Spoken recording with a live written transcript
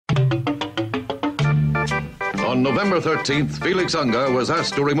On November 13th, Felix Unger was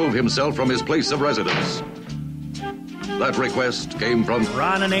asked to remove himself from his place of residence. That request came from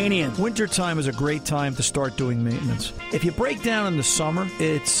Ron Ananian. Wintertime is a great time to start doing maintenance. If you break down in the summer,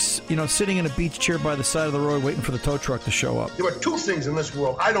 it's, sitting in a beach chair by the side of the road waiting for the tow truck to show up. There are two things in this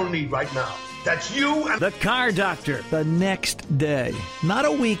world I don't need right now. That's you and The Car Doctor. The next day. Not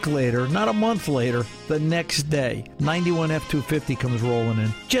a week later, not a month later, the next day. 91 F-250 comes rolling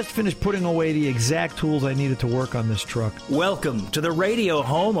in. Just finished putting away the exact tools I needed to work on this truck. Welcome to the radio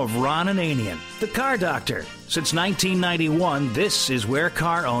home of Ron Ananian, The Car Doctor. Since 1991, this is where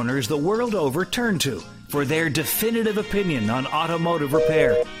car owners the world over turn to for their definitive opinion on automotive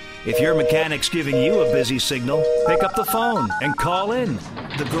repair. If your mechanic's giving you a busy signal, pick up the phone and call in.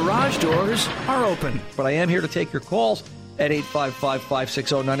 The garage doors are open. But I am here to take your calls at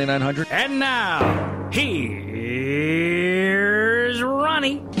 855-560-9900. And now, here's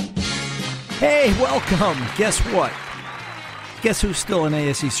Ronnie. Hey, welcome. Guess what? Guess who's still an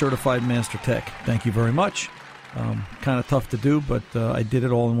ASE certified master tech? Thank you very much. Kind of tough to do, but I did it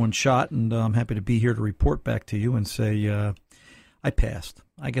all in one shot, and I'm happy to be here to report back to you and say I passed.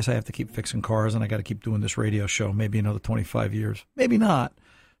 I guess I have to keep fixing cars, and I got to keep doing this radio show. Maybe another 25 years. Maybe not,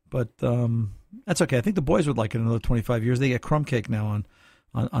 but that's okay. I think the boys would like it another 25 years. They get crumb cake now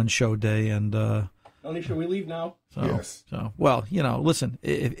on show day, and Tony, should we leave now? Yes. So, well, listen,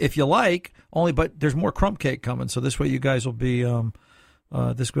 if you like, but there's more crumb cake coming. So this way, you guys will be in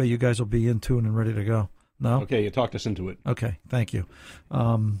tune and ready to go. No, Okay, you talked us into it. okay, thank you.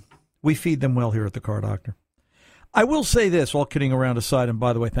 We feed them well here at the Car Doctor. I will say this, all kidding around aside, and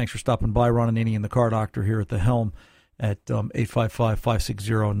by the way, thanks for stopping by, Ron Ananian, the Car Doctor, here at the helm at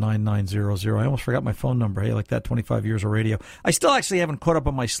 855-560-9900. I almost forgot my phone number. Hey, like that, 25 years of radio. I still actually haven't caught up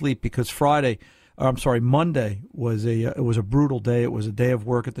on my sleep because Monday was it was a brutal day. It was a day of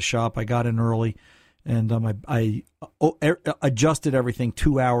work at the shop. I got in early, and I adjusted everything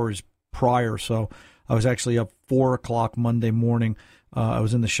 2 hours prior, so I was actually up 4 o'clock Monday morning. I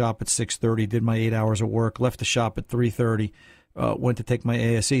was in the shop at 6:30, did my 8 hours of work, left the shop at 3:30, went to take my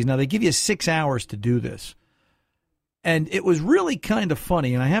ASEs. Now, they give you 6 hours to do this. And it was really kind of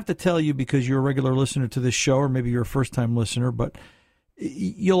funny. And I have to tell you, because you're a regular listener to this show, or maybe you're a first-time listener, but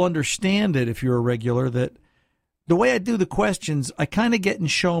you'll understand it if you're a regular, that the way I do the questions, I kind of get in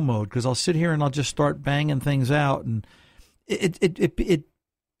show mode, because I'll sit here and I'll just start banging things out. And it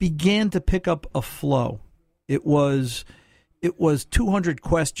began to pick up a flow. It was 200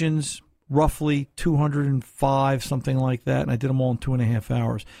 questions, roughly 205, something like that, and I did them all in 2.5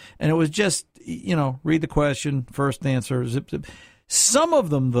 hours. And it was just, read the question, first answer, zip, zip. Some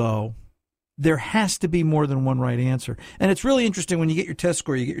of them, though, there has to be more than one right answer. And it's really interesting when you get your test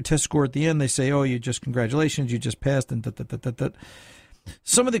score. You get your test score at the end, they say, oh, congratulations, you just passed, and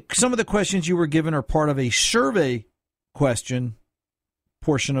Some of the questions you were given are part of a survey question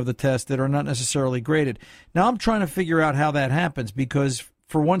portion of the test that are not necessarily graded. Now, I'm trying to figure out how that happens, because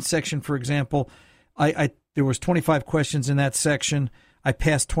for one section, for example, there was 25 questions in that section. I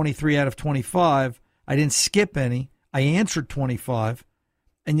passed 23 out of 25. I didn't skip any. I answered 25,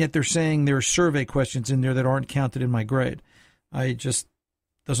 and yet they're saying there are survey questions in there that aren't counted in my grade.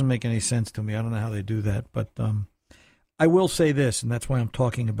 Doesn't make any sense to me. I don't know how they do that, but I will say this, and that's why I'm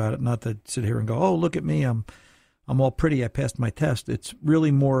talking about it, not to sit here and go, oh, look at me, I'm all pretty, I passed my test. It's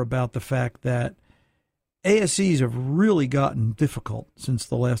really more about the fact that ASEs have really gotten difficult since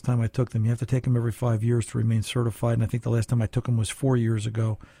the last time I took them. You have to take them every 5 years to remain certified, and I think the last time I took them was 4 years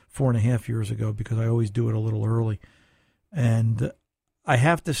ago, 4.5 years ago, because I always do it a little early. And I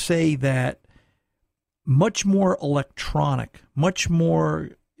have to say that much more electronic, much more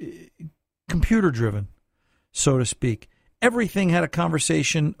computer-driven, so to speak. Everything had a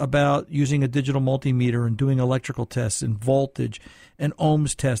conversation about using a digital multimeter and doing electrical tests and voltage and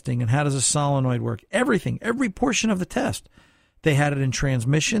ohms testing and how does a solenoid work. Everything, every portion of the test. They had it in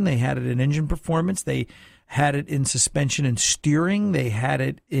transmission. They had it in engine performance. They had it in suspension and steering. They had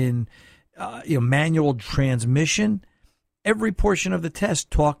it in manual transmission. Every portion of the test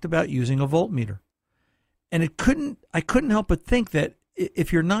talked about using a voltmeter. And I couldn't help but think that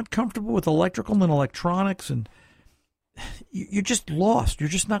if you're not comfortable with electrical and electronics, and you're just lost. You're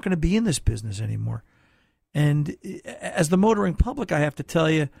just not going to be in this business anymore. And as the motoring public, I have to tell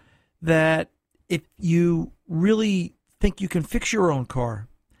you that if you really think you can fix your own car,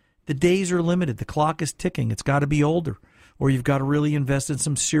 the days are limited. The clock is ticking. It's got to be older, or you've got to really invest in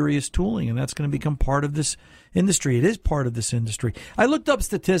some serious tooling, and that's going to become part of this industry. It is part of this industry. I looked up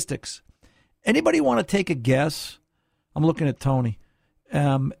statistics. Anybody want to take a guess? I'm looking at Tony.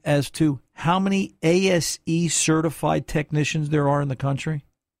 As to how many ASE certified technicians there are in the country?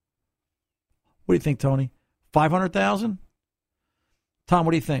 What do you think, Tony? 500,000? Tom,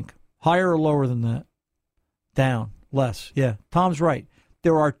 what do you think? Higher or lower than that? Down. Less. Yeah, Tom's right.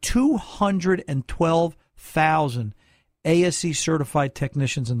 There are 212,000 ASE certified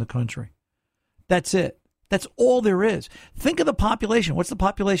technicians in the country. That's it. That's all there is. Think of the population. What's the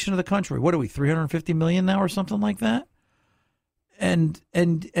population of the country? What are we, 350 million now or something like that? And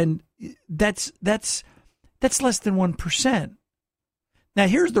that's less than 1%. Now,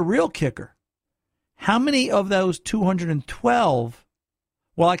 here's the real kicker. How many of those 212,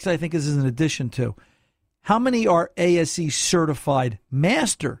 well, actually, I think this is in addition to, how many are ASE certified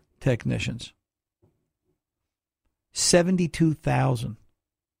master technicians? 72,000.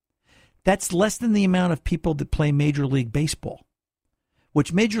 That's less than the amount of people that play Major League Baseball,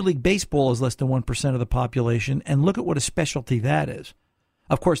 which Major League Baseball is less than 1% of the population. And look at what a specialty that is.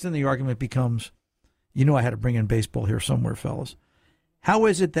 Of course, then the argument becomes, you know, I had to bring in baseball here somewhere, fellas. How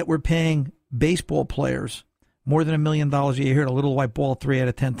is it that we're paying baseball players more than $1 million a year, hit a little white ball 3 out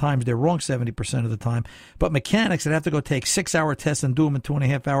of 10 times? They're wrong 70% of the time. But mechanics that have to go take 6-hour tests and do them in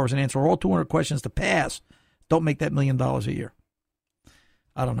 2.5 hours and answer all 200 questions to pass don't make that $1 million a year.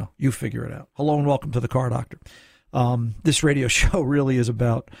 I don't know. You figure it out. Hello and welcome to the Car Doctor. This radio show really is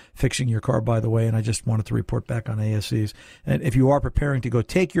about fixing your car, by the way, and I just wanted to report back on ASEs. And if you are preparing to go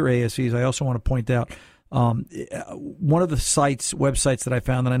take your ASEs, I also want to point out one of the websites that I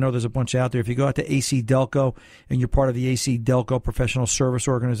found, and I know there's a bunch out there. If you go out to AC Delco and you're part of the AC Delco Professional Service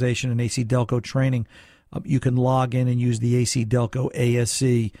Organization and AC Delco Training, you can log in and use the AC Delco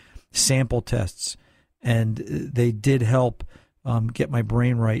ASE sample tests. And they did help get my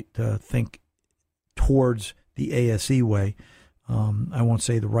brain right to think towards the ASE way. I won't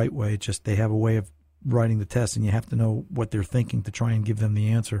say the right way, just they have a way of writing the test, and you have to know what they're thinking to try and give them the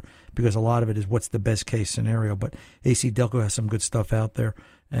answer, because a lot of it is what's the best case scenario. But AC Delco has some good stuff out there,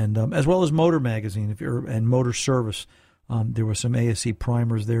 and as well as Motor Magazine and Motor Service. There were some ASE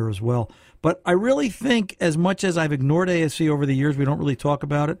primers there as well. But I really think, as much as I've ignored ASE over the years, we don't really talk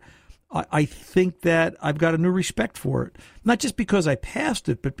about it. I think that I've got a new respect for it, not just because I passed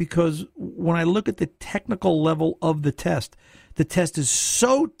it, but because when I look at the technical level of the test is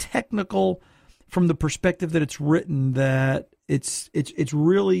so technical from the perspective that it's written that it's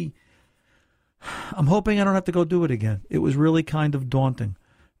really, I'm hoping I don't have to go do it again. It was really kind of daunting,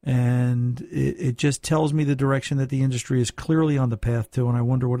 and it just tells me the direction that the industry is clearly on the path to, and I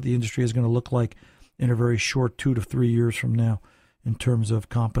wonder what the industry is going to look like in a very short 2 to 3 years from now, in terms of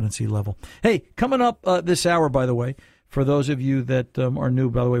competency level. Hey, coming up this hour, by the way, for those of you that are new,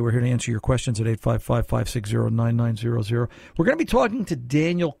 by the way, we're here to answer your questions at 855-560-9900. We're going to be talking to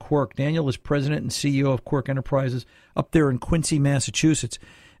Daniel Quirk. Daniel is president and CEO of Quirk Enterprises up there in Quincy, Massachusetts.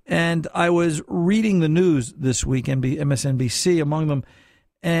 And I was reading the news this week, MSNBC among them,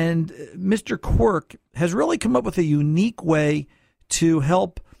 and Mr. Quirk has really come up with a unique way to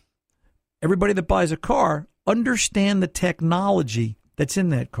help everybody that buys a car understand the technology that's in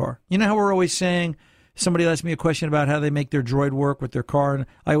that car. You know how we're always saying, somebody asked me a question about how they make their droid work with their car, and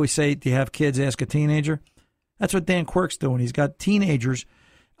I always say, do you have kids? Ask a teenager. That's what Dan Quirk's doing. He's got teenagers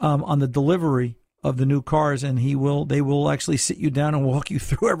on the delivery of the new cars, and they will actually sit you down and walk you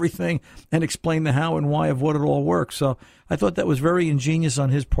through everything and explain the how and why of what it all works. So I thought that was very ingenious on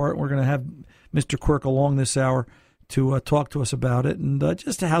his part. We're going to have Mr. Quirk along this hour to talk to us about it, and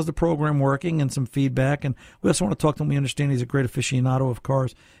just how's the program working and some feedback. And we also want to talk to him. We understand he's a great aficionado of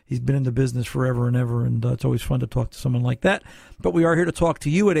cars. He's been in the business forever and ever, and it's always fun to talk to someone like that. But we are here to talk to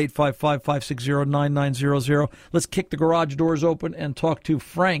you at 855-560-9900. Let's kick the garage doors open and talk to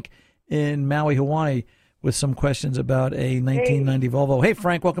Frank in Maui, Hawaii, with some questions about a 1990 Volvo. Hey,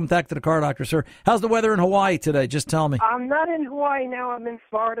 Frank, welcome back to the Car Doctor, sir. How's the weather in Hawaii today? Just tell me. I'm not in Hawaii now. I'm in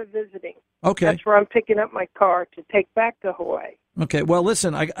Florida visiting. Okay. That's where I'm picking up my car to take back to Hawaii. Okay. Well,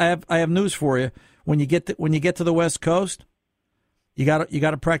 listen, I have news for you. When you get to the West Coast, you got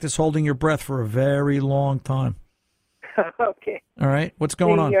to practice holding your breath for a very long time. Okay. All right. What's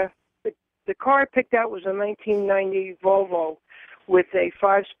going on? The car I picked out was a 1990 Volvo with a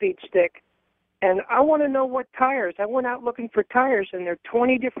 5-speed stick. And I want to know what tires. I went out looking for tires, and there are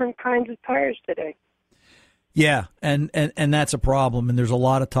 20 different kinds of tires today. Yeah, and that's a problem, and there's a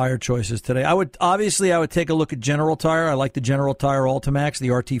lot of tire choices today. I would take a look at General Tire. I like the General Tire Ultimax, the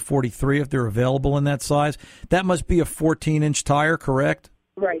RT43, if they're available in that size. That must be a 14-inch tire, correct?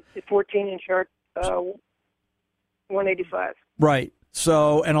 Right, the 14-inch 185. Right.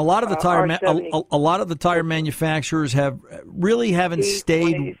 So, and a lot of the tire manufacturers haven't stayed.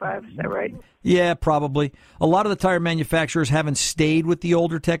 185, is that right? Yeah, probably. A lot of the tire manufacturers haven't stayed with the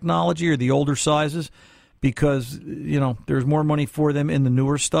older technology or the older sizes because, there's more money for them in the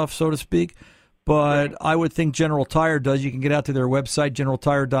newer stuff, so to speak. but I would think General Tire does. You can get out to their website,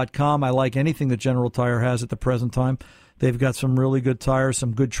 generaltire.com. I like anything that General Tire has at the present time. They've got some really good tires,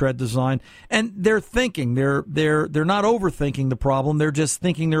 some good tread design, and they're thinking. They're not overthinking the problem. They're just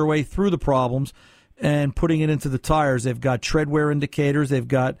thinking their way through the problems and putting it into the tires. They've got tread wear indicators. They've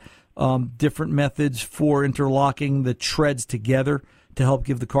got different methods for interlocking the treads together to help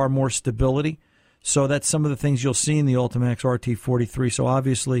give the car more stability. So that's some of the things you'll see in the Ultimax RT43. So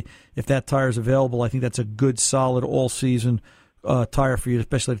obviously, if that tire is available, I think that's a good, solid, all-season tire for you,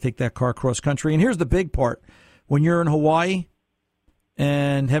 especially to take that car cross-country. And here's the big part. When you're in Hawaii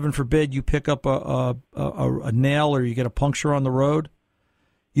and, heaven forbid, you pick up a nail or you get a puncture on the road,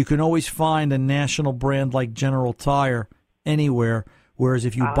 you can always find a national brand like General Tire anywhere. Whereas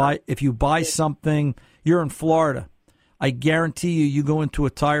if you buy something, you're in Florida, I guarantee you go into a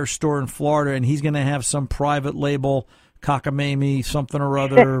tire store in Florida and he's going to have some private label, cockamamie, something or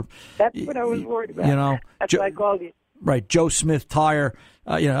other. That's what I was worried about. You know, that's what I called you. Right, Joe Smith Tire,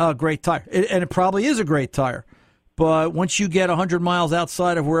 great tire. And it probably is a great tire. But once you get 100 miles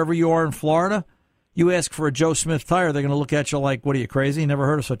outside of wherever you are in Florida, you ask for a Joe Smith tire, they're going to look at you like, what are you, crazy? Never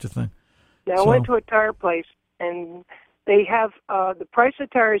heard of such a thing. Now, I went to a tire place, and they have the price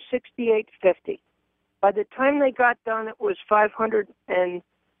of tire is $68.50. By the time they got done, it was $501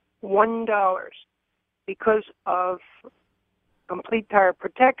 because of complete tire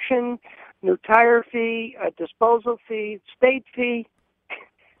protection, new tire fee, a disposal fee, state fee.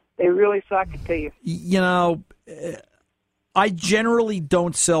 They really sock it to you. You know, I generally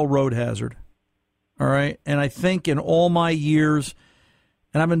don't sell road hazard, all right? And I think in all my years,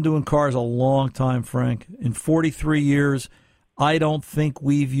 and I've been doing cars a long time, Frank, in 43 years, I don't think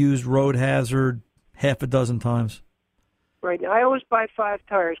we've used road hazard half a dozen times. Right. Now, I always buy 5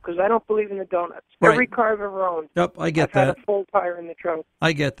 tires because I don't believe in the donuts. Right. Every car I've ever owned, Yep, I get I've that. had a full tire in the trunk.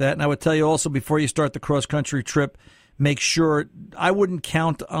 I get that. And I would tell you also, before you start the cross-country trip, make sure, I wouldn't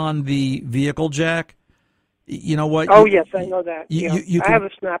count on the vehicle jack. You know what? Oh, yes, I know that. You I have a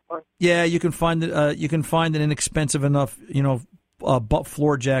Snap-on. Yeah, you can find it. You can find an inexpensive enough,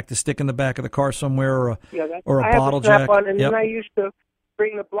 floor jack to stick in the back of the car somewhere, or a bottle jack. I have a Snap-on, and then I used to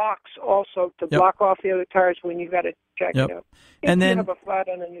bring the blocks also to block off the other tires when you got to jack it up. And then you have a flat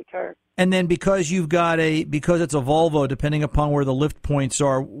on a new tire. And then because it's a Volvo, depending upon where the lift points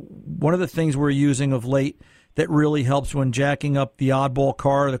are, one of the things we're using of late that really helps when jacking up the oddball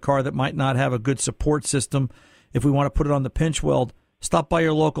car, the car that might not have a good support system, if we want to put it on the pinch weld, stop by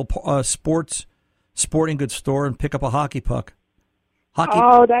your local sporting goods store and pick up a hockey puck.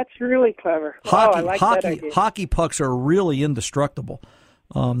 That's really clever. I like that idea. Hockey pucks are really indestructible.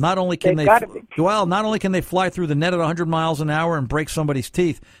 Not only can they fly through the net at 100 miles an hour and break somebody's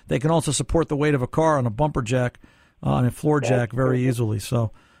teeth, they can also support the weight of a car on a bumper jack, on a floor jack very easily.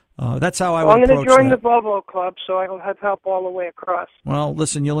 So that's how I would approach that. I'm going to join the Volvo Club, so I'll have help all the way across. Well,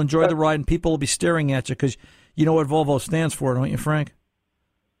 listen, you'll enjoy the ride, and people will be staring at you because you know what Volvo stands for, don't you, Frank?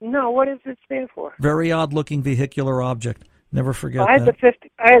 No, what does it stand for? Very odd-looking vehicular object. Never forget that. I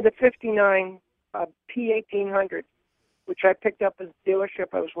had the 59 P1800, which I picked up at the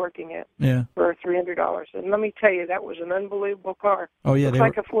dealership I was working at for $300. And let me tell you, that was an unbelievable car. Oh, yeah. Looks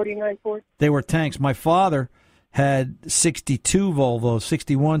like a 49 Ford. They were tanks. My father had 62 Volvos,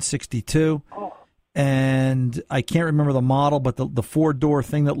 61, 62. Oh. And I can't remember the model, but the 4-door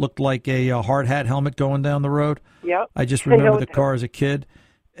thing that looked like a hard hat helmet going down the road. Yep. I just remember the car as a kid.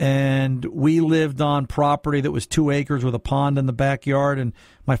 And we lived on property that was 2 acres with a pond in the backyard. And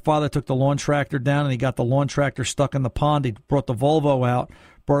my father took the lawn tractor down, and he got the lawn tractor stuck in the pond. He brought the Volvo out,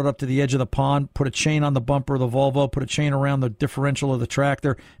 brought it up to the edge of the pond, put a chain on the bumper of the Volvo, put a chain around the differential of the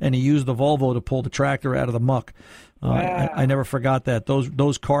tractor, and he used the Volvo to pull the tractor out of the muck. Wow. I never forgot that.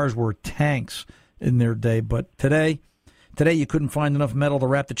 Those cars were tanks in their day. But today you couldn't find enough metal to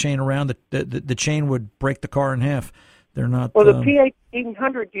wrap the chain around. The chain would break the car in half. They're not. Well, the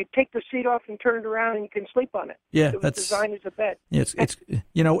P1800, you take the seat off and turn it around, and you can sleep on it. Yeah, it was designed as a bed. It's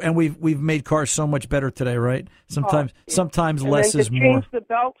and we've made cars so much better today, right? Sometimes less is more. To change the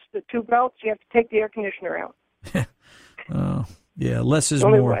belts, the 2 belts, you have to take the air conditioner out. Yeah, less is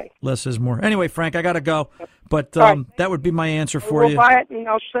more. Way. Less is more. Anyway, Frank, I got to go, but that would be my answer for you. We'll buy it, and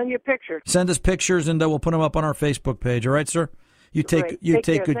I'll send you a picture. Send us pictures, and we'll put them up on our Facebook page. All right, sir. You take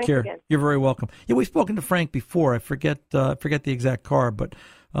good care. You're very welcome. Yeah, we've spoken to Frank before. I forget the exact car, but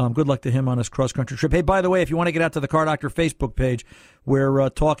good luck to him on his cross-country trip. Hey, by the way, if you want to get out to the Car Doctor Facebook page, we're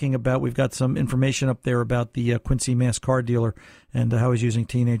talking about, we've got some information up there about the Quincy Mass car dealer and how he's using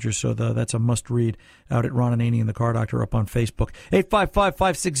teenagers, so that's a must-read out at Ron Ananian and the Car Doctor up on Facebook.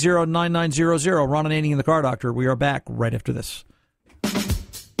 855-560-9900, Ron Ananian and the Car Doctor. We are back right after this.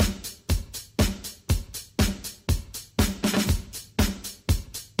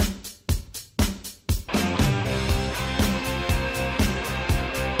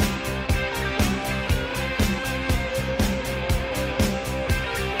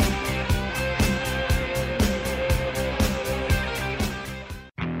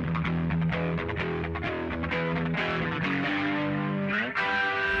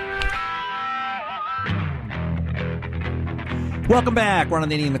 Welcome back. Ron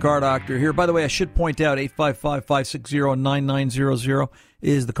Ananian, the Car Doctor here. By the way, I should point out 855-560-9900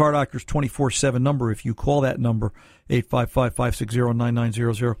 is the Car Doctor's 24/7 number. If you call that number,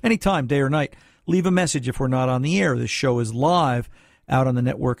 855-560-9900, anytime, day or night, leave a message if we're not on the air. This show is live out on the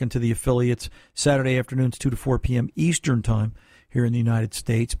network and to the affiliates Saturday afternoons 2 to 4 p.m. Eastern Time here in the United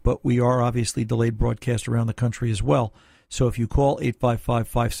States, but we are obviously delayed broadcast around the country as well. So if you call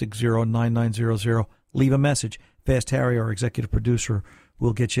 855-560-9900, leave a message. Fast Harry, our executive producer,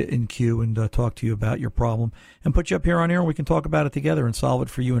 will get you in queue and talk to you about your problem and put you up here on air, and we can talk about it together and solve it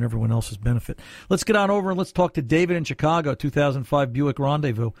for you and everyone else's benefit. Let's get on over and let's talk to David in Chicago, 2005 Buick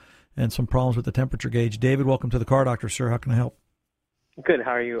Rendezvous, and some problems with the temperature gauge. David, welcome to the Car Doctor, sir. How can I help? Good.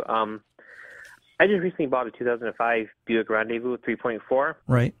 How are you? I just recently bought a 2005 Buick Rendezvous 3.4.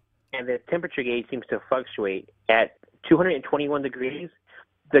 Right. And the temperature gauge seems to fluctuate. At 221 degrees,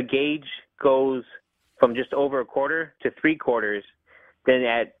 the gauge goes from just over a quarter to 3/4. Then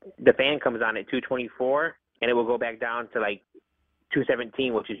the fan comes on at 224, and it will go back down to like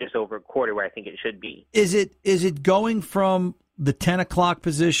 217, which is just over a quarter where I think it should be. Is it going from the 10 o'clock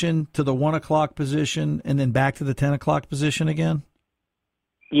position to the 1 o'clock position and then back to the 10 o'clock position again?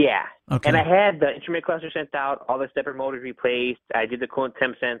 Yeah. Okay. And I had the instrument cluster sent out, all the stepper motors replaced. I did the coolant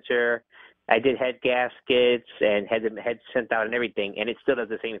temp sensor. I did head gaskets and had the head sent out and everything, and it still does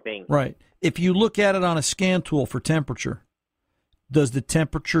the same thing. Right. If you look at it on a scan tool for temperature, does the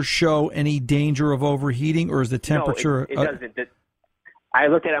temperature show any danger of overheating, or is the temperature... No, it doesn't. I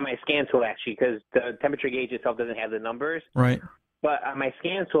looked at it on my scan tool, actually, because the temperature gauge itself doesn't have the numbers. Right. But on my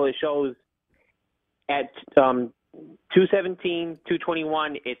scan tool, it shows at 217,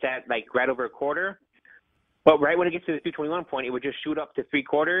 221, it's at like right over a quarter. But right when it gets to the 221 point, it would just shoot up to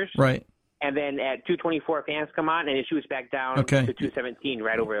 3/4. Right. And then at 224, fans come on, and it shoots back down Okay. to 217,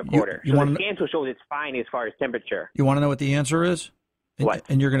 right over a quarter. You so wanna- the scan tool shows it's fine as far as temperature. You want to know what the answer is? What?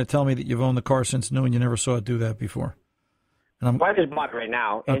 And you're going to tell me that you've owned the car since new and you never saw it do that before. And Well, I just bought it right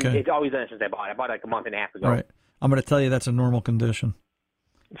now, and Okay. it's always done it since I bought it. I bought it like a month and a half ago. Right. I'm going to tell you that's a normal condition.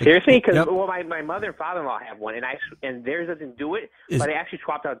 Seriously? Because Yep. my mother and father-in-law have one, and theirs doesn't do it, Is- but I actually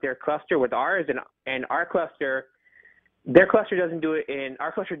swapped out their cluster with ours, and our cluster, their cluster doesn't do it in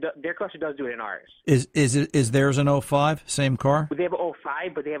our cluster. Their cluster does do it in ours. Is theirs an 05? Same car? They have a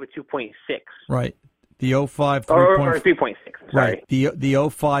 05, but they have a 2.6. Right. The 05 Or 3.6. Sorry. Right. The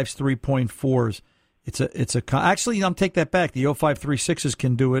 05's 3.4s. Actually, I'll take that back. The 05 3.6s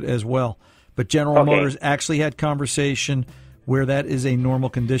can do it as well. But General Motors actually had conversation where that is a normal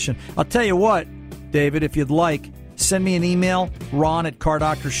condition. I'll tell you what, David, if you'd like, send me an email,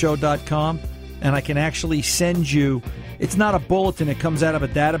 ron@cardoctorshow.com, and I can actually send you, it's not a bulletin, it comes out of a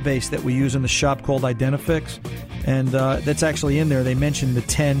database that we use in the shop called Identifix, and that's actually in there. They mentioned the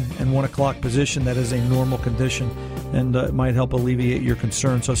 10 and 1 o'clock position. That is a normal condition, and it might help alleviate your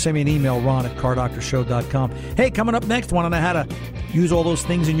concern. So send me an email, ron@cardoctorshow.com. Hey, coming up next, want to know how to use all those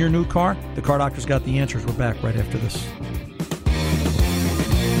things in your new car? The Car Doctor's got the answers. We're back right after this.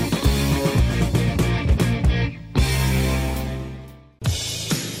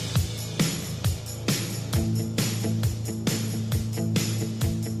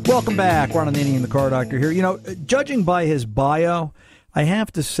 Welcome back. Ron Ananian, the Car Doctor here. You know, judging by his bio, I have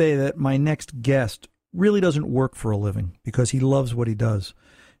to say that my next guest really doesn't work for a living because he loves what he does,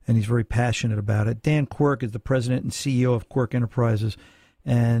 and he's very passionate about it. Dan Quirk is the president and CEO of Quirk Enterprises,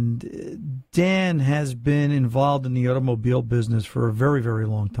 and Dan has been involved in the automobile business for a very, very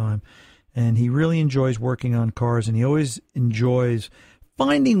long time, and he really enjoys working on cars, and he always enjoys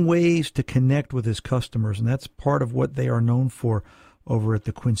finding ways to connect with his customers, and that's part of what they are known for over at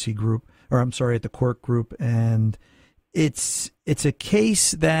the Quincy Group, or I'm sorry, at the Quirk Group, and it's a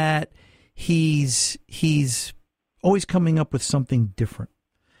case that he's always coming up with something different.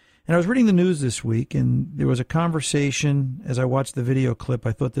 And I was reading the news this week, and there was a conversation as I watched the video clip.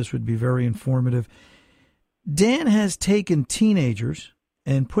 I thought this would be very informative. Dan has taken teenagers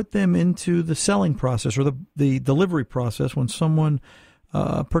and put them into the selling process or the delivery process when someone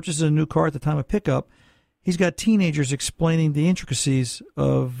purchases a new car at the time of pickup. He's got teenagers explaining the intricacies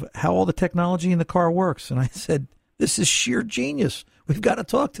of how all the technology in the car works. And I said, this is sheer genius. We've got to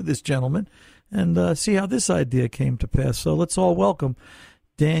talk to this gentleman and see how this idea came to pass. So let's all welcome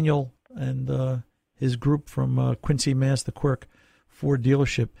Daniel and his group from Quincy, Mass., the Quirk Ford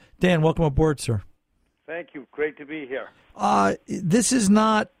dealership. Dan, welcome aboard, sir. Thank you. Great to be here. This is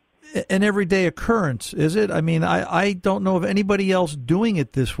not an everyday occurrence, is it? I mean, I don't know of anybody else doing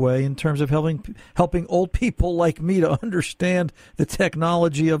it this way in terms of helping old people like me to understand the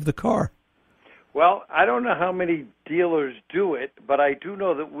technology of the car. Well, I don't know how many dealers do it, but I do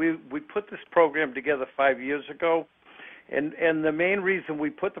know that we put this program together 5 years ago, And the main reason we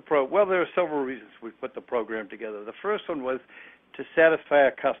put there are several reasons we put the program together. The first one was to satisfy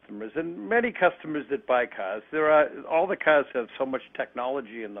our customers, and many customers that buy cars. All the cars have so much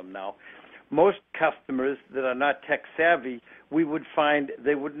technology in them now. Most customers that are not tech savvy, we would find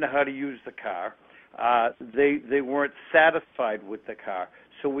they wouldn't know how to use the car. They weren't satisfied with the car.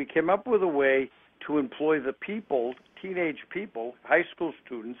 So we came up with a way to employ the people, teenage people, high school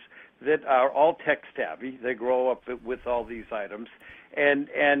students that are all tech savvy. They grow up with all these items, and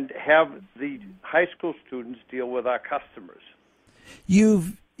have the high school students deal with our customers.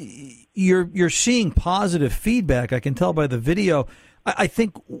 You're seeing positive feedback. I can tell by the video. I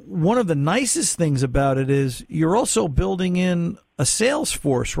think one of the nicest things about it is you're also building in a sales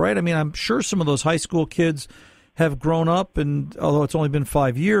force, right? I mean, I'm sure some of those high school kids have grown up, and although it's only been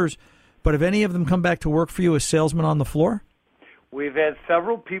 5 years, but have any of them come back to work for you as salesmen on the floor? We've had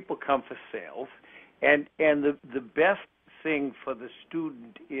several people come for sales, and the best thing for the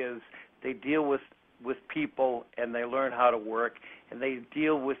student is they deal with people and they learn how to work, and they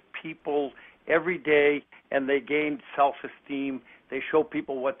deal with people every day, and they gain self-esteem. They show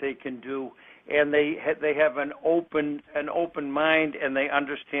people what they can do, and they have an open mind, and they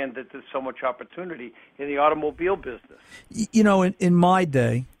understand that there's so much opportunity in the automobile business. You know, in my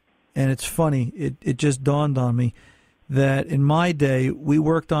day, and it's funny, it just dawned on me that in my day we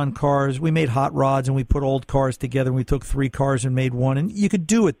worked on cars. We made hot rods, and we put old cars together, and we took 3 cars and made one, and you could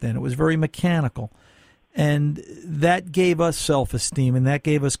do it then. It was very mechanical. And that gave us self-esteem, and that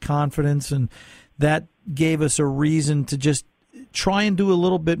gave us confidence, and that gave us a reason to just try and do a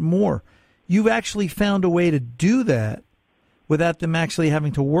little bit more. You've actually found a way to do that without them actually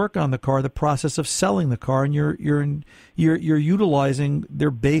having to work on the car, the process of selling the car, and you're utilizing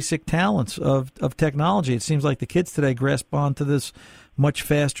their basic talents of technology. It seems like the kids today grasp onto this much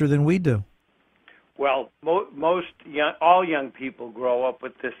faster than we do. Well, all young people grow up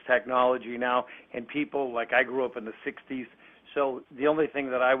with this technology now, and people, like I grew up in the 60s, so the only thing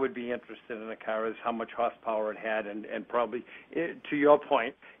that I would be interested in a car is how much horsepower it had, and probably, to your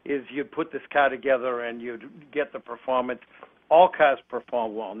point, is you'd put this car together and you'd get the performance. All cars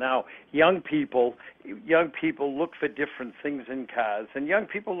perform well. Now, young people look for different things in cars, and young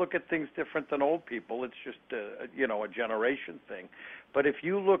people look at things different than old people. It's just a generation thing. But if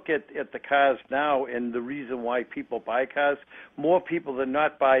you look at the cars now and the reason why people buy cars, more people than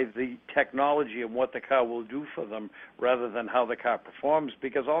not buy the technology and what the car will do for them rather than how the car performs,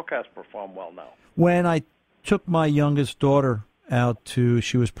 because all cars perform well now. When I took my youngest daughter out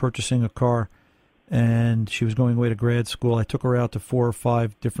she was purchasing a car, and she was going away to grad school, I took her out to 4 or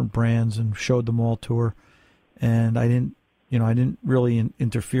 5 different brands and showed them all to her. And I didn't really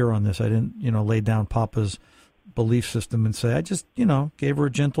interfere on this. I didn't, lay down Papa's belief system and say, I just, gave her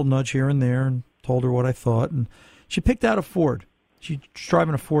a gentle nudge here and there and told her what I thought. And she picked out a Ford. She's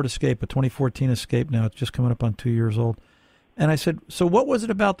driving a Ford Escape, a 2014 Escape now. It's just coming up on 2 years old. And I said, so what was it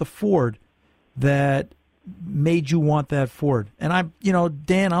about the Ford that made you want that Ford? And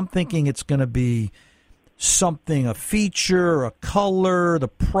Dan, I'm thinking it's going to be something, a feature, a color, the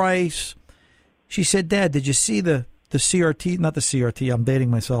price. She said, Dad, did you see the CRT, not the CRT, I'm dating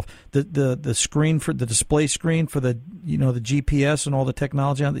myself, the screen, for the display screen for the the GPS and all the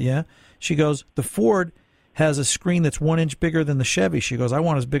technology on it? Yeah. She goes, the Ford has a screen that's 1 inch bigger than the Chevy. She goes, I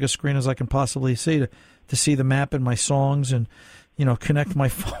want as big a screen as I can possibly see to see the map and my songs and connect my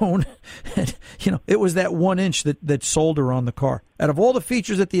phone. And, it was that 1 inch that sold her on the car. Out of all the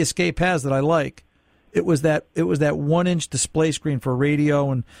features that the Escape has that I like, it was that 1 inch display screen for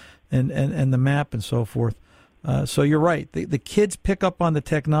radio and the map and so forth. So you're right. The kids pick up on the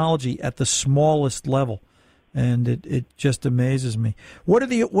technology at the smallest level, and it just amazes me.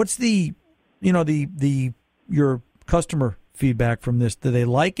 What's your customer feedback from this? Do they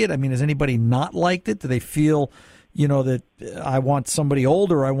like it? I mean, has anybody not liked it? Do they feel that I want somebody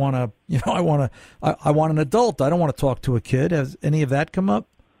older? I want an adult. I don't want to talk to a kid. Has any of that come up?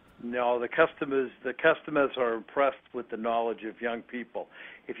 No, the customers are impressed with the knowledge of young people.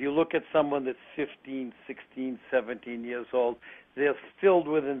 If you look at someone that's 15, 16, 17 years old, they're filled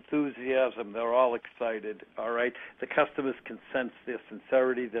with enthusiasm. They're all excited, all right? The customers can sense their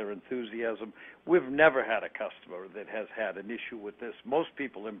sincerity, their enthusiasm. We've never had a customer that has had an issue with this. Most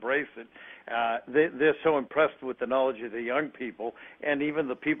people embrace it. They're so impressed with the knowledge of the young people, and even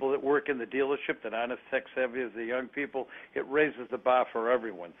the people that work in the dealership that aren't as tech-savvy as the young people, it raises the bar for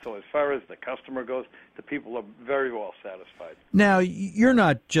everyone. So as far as the customer goes, the people are very well satisfied. Now, you're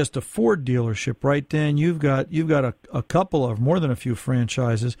not just a Ford dealership, right, Dan? You've got a couple of, more than a few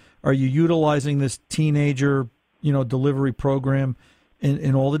franchises. Are you utilizing this teenager, delivery program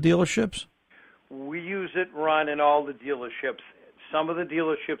in all the dealerships? We use it, Ron, in all the dealerships. Some of the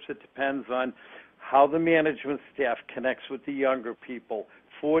dealerships, it depends on how the management staff connects with the younger people.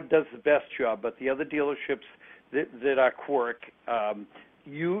 Ford does the best job, but the other dealerships that are Quirk,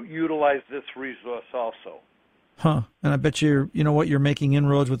 you utilize this resource also. Huh. And I bet you're making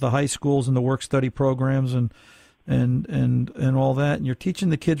inroads with the high schools and the work-study programs and all that, and you're teaching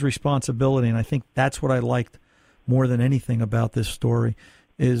the kids responsibility, and I think that's what I liked more than anything about this story,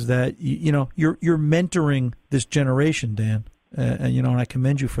 is that you're mentoring this generation, Dan, and I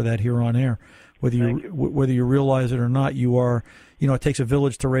commend you for that here on air. Whether you realize it or not, you are, it takes a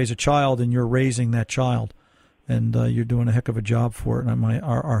village to raise a child, and you're raising that child, and you're doing a heck of a job for it. And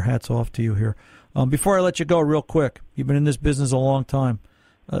our hats off to you here. Before I let you go, real quick, you've been in this business a long time.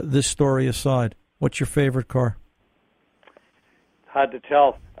 This story aside, what's your favorite car? Hard to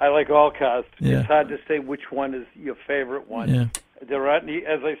tell. I like all cars. Yeah. It's hard to say which one is your favorite one. Yeah. There aren't any,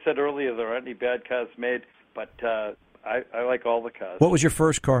 as I said earlier, there aren't any bad cars made, but I like all the cars. What was your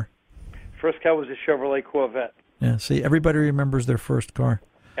first car? First car was a Chevrolet Corvette. Yeah, see, everybody remembers their first car.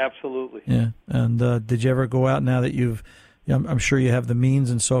 Absolutely. Yeah, and did you ever go out now that I'm sure you have the means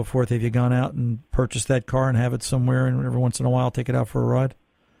and so forth, have you gone out and purchased that car and have it somewhere and every once in a while take it out for a ride?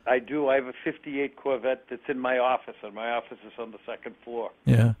 I do. I have a 58 Corvette that's in my office, and my office is on the second floor.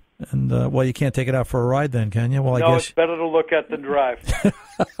 Yeah, and well, you can't take it out for a ride then, can you? Well, No, I guess it's better to look at than drive.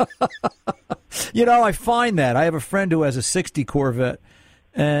 I find that. I have a friend who has a 60 Corvette,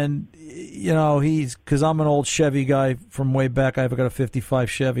 and, because I'm an old Chevy guy from way back. I've got a 55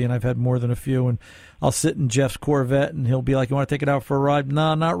 Chevy, and I've had more than a few, and I'll sit in Jeff's Corvette, and he'll be like, you want to take it out for a ride?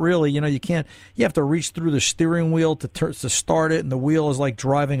 No, not really. You can't. You have to reach through the steering wheel to start it, and the wheel is like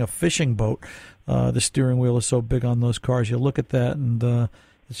driving a fishing boat. The steering wheel is so big on those cars. You look at that, and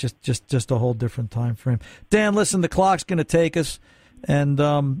it's just a whole different time frame. Dan, listen, the clock's going to take us, and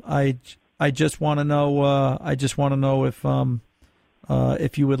I just want to know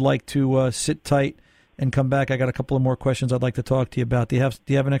if you would like to sit tight and come back. I got a couple of more questions I'd like to talk to you about. Do you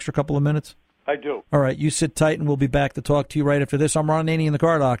have an extra couple of minutes? I do. All right, you sit tight, and we'll be back to talk to you right after this. I'm Ron Ananian, the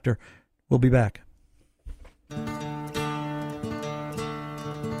Car Doctor. We'll be back.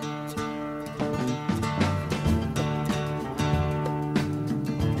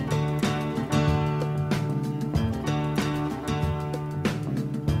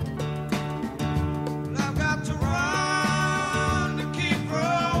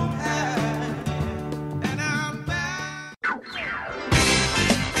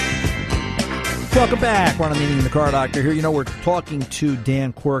 Welcome back. Ron Ananian, the Car Doctor here. We're talking to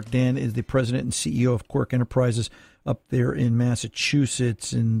Dan Quirk. Dan is the president and CEO of Quirk Enterprises up there in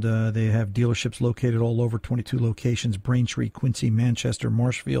Massachusetts, and they have dealerships located all over, 22 locations, Braintree, Quincy, Manchester,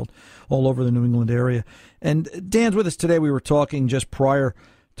 Marshfield, all over the New England area. And Dan's with us today. We were talking just prior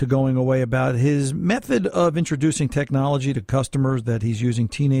to going away about his method of introducing technology to customers, that he's using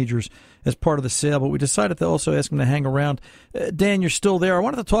teenagers as part of the sale, but we decided to also ask him to hang around. Dan, you're still there. I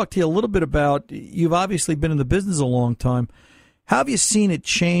wanted to talk to you a little bit about, you've obviously been in the business a long time. How have you seen it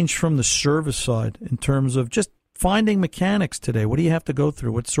change from the service side in terms of just finding mechanics today? What do you have to go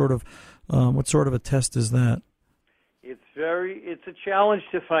through? What sort of a test is that? It's a challenge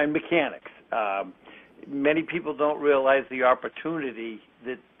to find mechanics. Many people don't realize the opportunity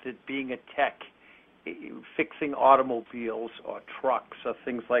that being a tech, fixing automobiles or trucks or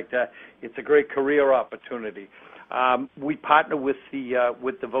things like that, it's a great career opportunity. We partner with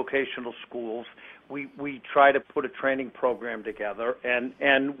the vocational schools. We try to put a training program together,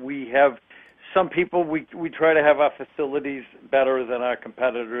 and we have some people. We try to have our facilities better than our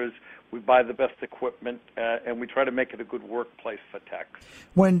competitors. We buy the best equipment, and we try to make it a good workplace for techs.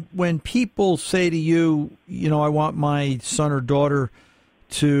 When people say to you, I want my son or daughter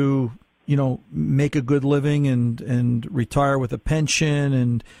to, make a good living and retire with a pension,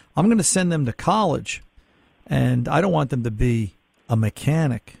 and I'm going to send them to college, and I don't want them to be a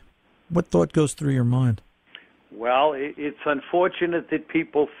mechanic, what thought goes through your mind? Well, it's unfortunate that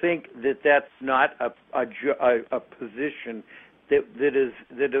people think that that's not a position that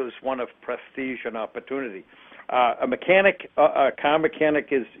is one of prestige and opportunity. A mechanic, a car mechanic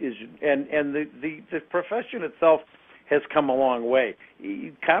is the profession itself has come a long way.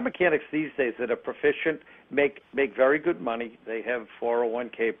 Car mechanics these days that are proficient make very good money. They have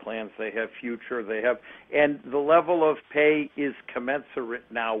 401k plans. They have future. And the level of pay is commensurate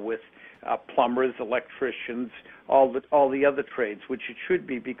now with plumbers, electricians, all the other trades, which it should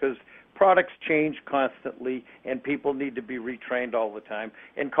be, because products change constantly and people need to be retrained all the time.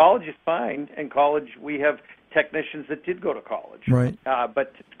 And college is fine. In college, we have technicians that did go to college. Right.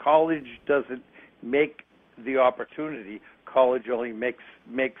 But college doesn't make the opportunity. College only makes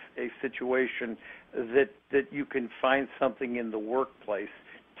a situation that you can find something in the workplace.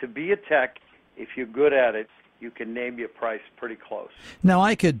 To be a tech, if you're good at it, you can name your price pretty close. Now,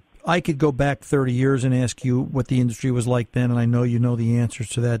 I could go back 30 years and ask you what the industry was like then, and I know you know the answers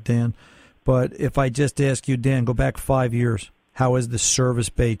to that, Dan. But if I just ask you, Dan, go back 5 years, how has the service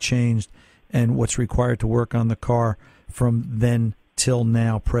bay changed and what's required to work on the car from then till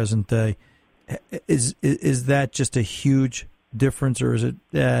now, present day? Is that just a huge difference, or is it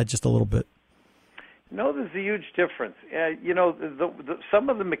just a little bit? No, there's a huge difference. Some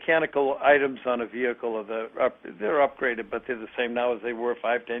of the mechanical items on a vehicle they're upgraded, but they're the same now as they were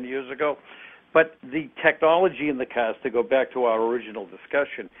 5-10 years ago. But the technology in the cars, to go back to our original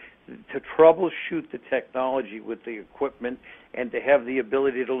discussion, to troubleshoot the technology with the equipment and to have the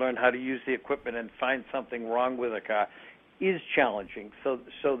ability to learn how to use the equipment and find something wrong with a car is challenging. So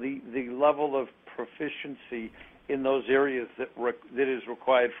the level of proficiency in those areas that is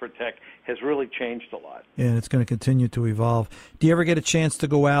required for tech has really changed a lot. Yeah, and it's going to continue to evolve. Do you ever get a chance to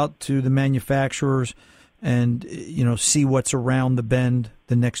go out to the manufacturers and see what's around the bend,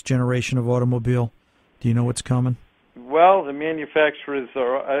 the next generation of automobile? Do you know what's coming? Well, the manufacturers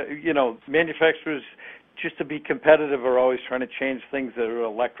are, just to be competitive, are always trying to change things. There are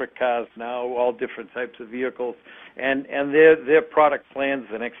electric cars now, all different types of vehicles, and their product plans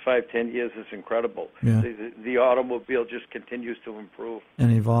the next 5-10 years is incredible. Yeah. The automobile just continues to improve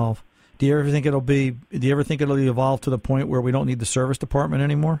and evolve. Do you ever think it'll evolve to the point where we don't need the service department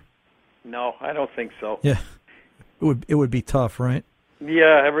anymore? No, I don't think so. Yeah, it would be tough, right?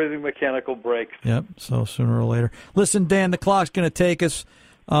 Yeah, everything mechanical breaks. Yep, so sooner or later. Listen, Dan, the clock's going to take us.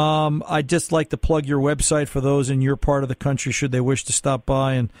 I'd just like to plug your website for those in your part of the country should they wish to stop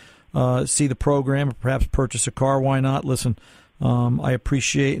by and see the program or perhaps purchase a car. Why not? Listen, I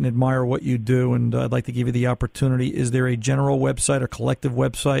appreciate and admire what you do, and I'd like to give you the opportunity. Is there a general website or collective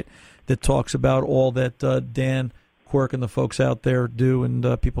website that talks about all that Dan Quirk and the folks out there do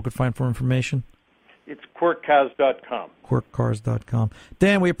and people could find for information? It's QuirkCars.com. QuirkCars.com.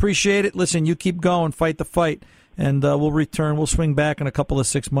 Dan, we appreciate it. Listen, you keep going, fight the fight, and we'll return. We'll swing back in a couple of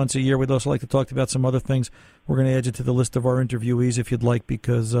 6 months, a year. We'd also like to talk about some other things. We're going to add you to the list of our interviewees if you'd like,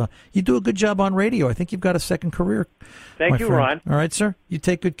 because you do a good job on radio. I think you've got a second career. Thank you, Ron. All right, sir. You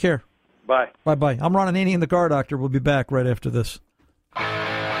take good care. Bye. Bye-bye. I'm Ron Ananian, the Car Doctor. We'll be back right after this.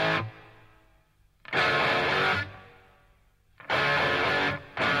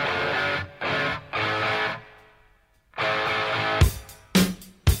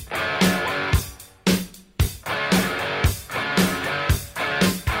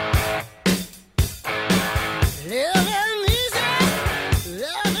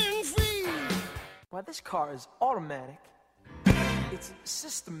 This car is automatic, it's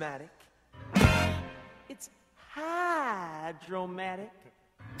systematic, it's hydromatic.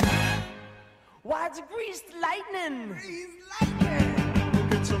 Why, it's greased lightning!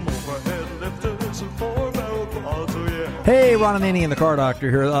 Get some overhead lifters and 4-barrel quads, oh yeah. Hey, Ron Ananian, the Car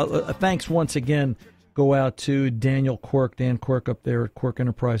Doctor here. Thanks once again go out to Daniel Quirk, Dan Quirk up there at Quirk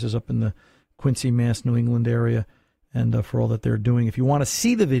Enterprises up in the Quincy, Mass, New England area, and for all that they're doing. If you want to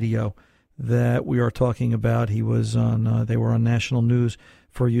see the video that we are talking about, he was on. They were on national news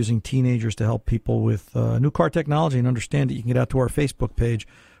for using teenagers to help people with new car technology and understand it. You can get out to our Facebook page,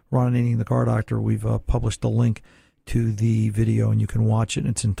 Ron Ananian, the Car Doctor. We've published a link to the video, and you can watch it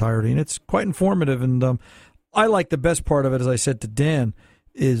in its entirety, and it's quite informative. And I like the best part of it, as I said to Dan,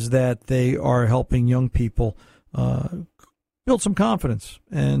 is that they are helping young people build some confidence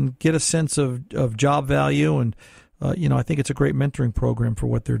and get a sense of job value. And I think it's a great mentoring program for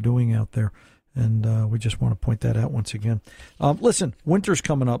what they're doing out there. And we just want to point that out once again. Listen, winter's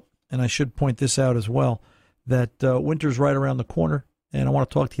coming up, and I should point this out as well, that winter's right around the corner. And I want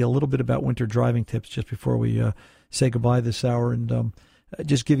to talk to you a little bit about winter driving tips just before we say goodbye this hour. And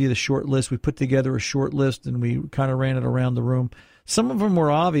just give you the short list. We put together a short list, and we kind of ran it around the room. Some of them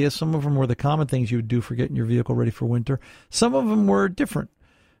were obvious. Some of them were the common things you would do for getting your vehicle ready for winter. Some of them were different.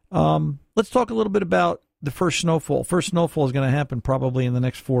 Let's talk a little bit about the first snowfall. First snowfall is going to happen probably in the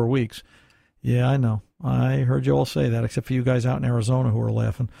next 4 weeks. Yeah, I know. I heard you all say that, except for you guys out in Arizona who are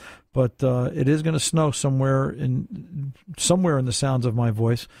laughing. But it is going to snow somewhere in the sounds of my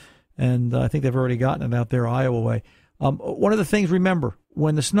voice, and I think they've already gotten it out there Iowa way. One of the things, remember,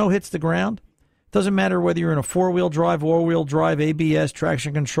 when the snow hits the ground, it doesn't matter whether you're in a four-wheel drive, all-wheel drive, ABS,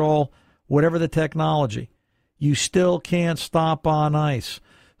 traction control, whatever the technology, you still can't stop on ice.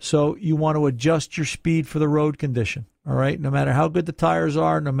 So you want to adjust your speed for the road condition, all right? No matter how good the tires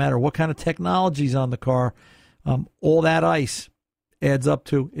are, no matter what kind of technology's on the car, all that ice adds up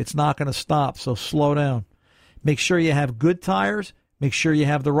to it's not going to stop, so slow down. Make sure you have good tires. Make sure you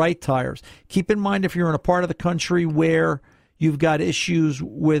have the right tires. Keep in mind if you're in a part of the country where you've got issues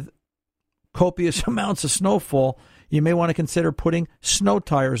with copious amounts of snowfall, you may want to consider putting snow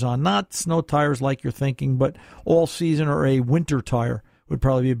tires on. Not snow tires like you're thinking, but all season or a winter tire would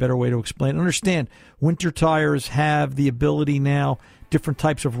probably be a better way to explain it. Understand, winter tires have the ability now, different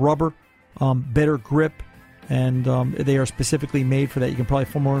types of rubber, better grip, and they are specifically made for that. You can probably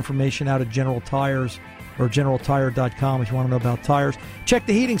find more information out at General Tires or GeneralTire.com if you want to know about tires. Check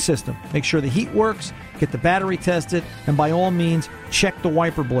the heating system. Make sure the heat works. Get the battery tested. And by all means, check the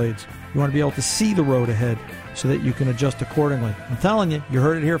wiper blades. You want to be able to see the road ahead so that you can adjust accordingly. I'm telling you, you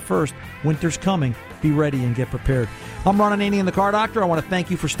heard it here first. Winter's coming. Be ready and get prepared. I'm Ron Ananian, the Car Doctor. I want to thank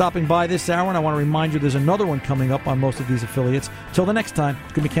you for stopping by this hour, and I want to remind you there's another one coming up on most of these affiliates. Till the next time,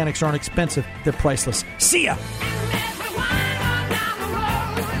 good mechanics aren't expensive. They're priceless. See ya!